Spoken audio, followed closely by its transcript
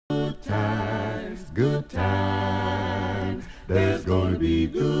good times, good times. There's gonna be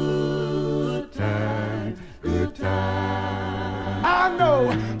good times, good times. I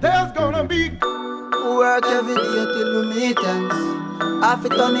know there's gonna be work every day till we meet ends. Have to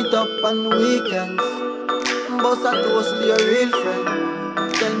turn it up on the weekends. Bust a toast to your real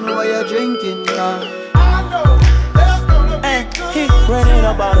friend. Tell me why you're drinking now. I know there's gonna be good he running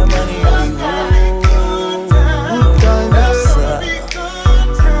up all the money on the road.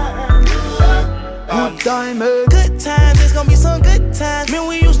 Good time, good times, it's gonna be some good times. Man,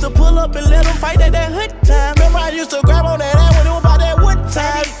 we used to pull up and let them fight at that hood time. Remember I used to grab on that ass when it was about that wood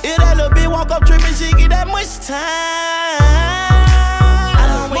time. If that little bitch walk up tripping, she get that much time.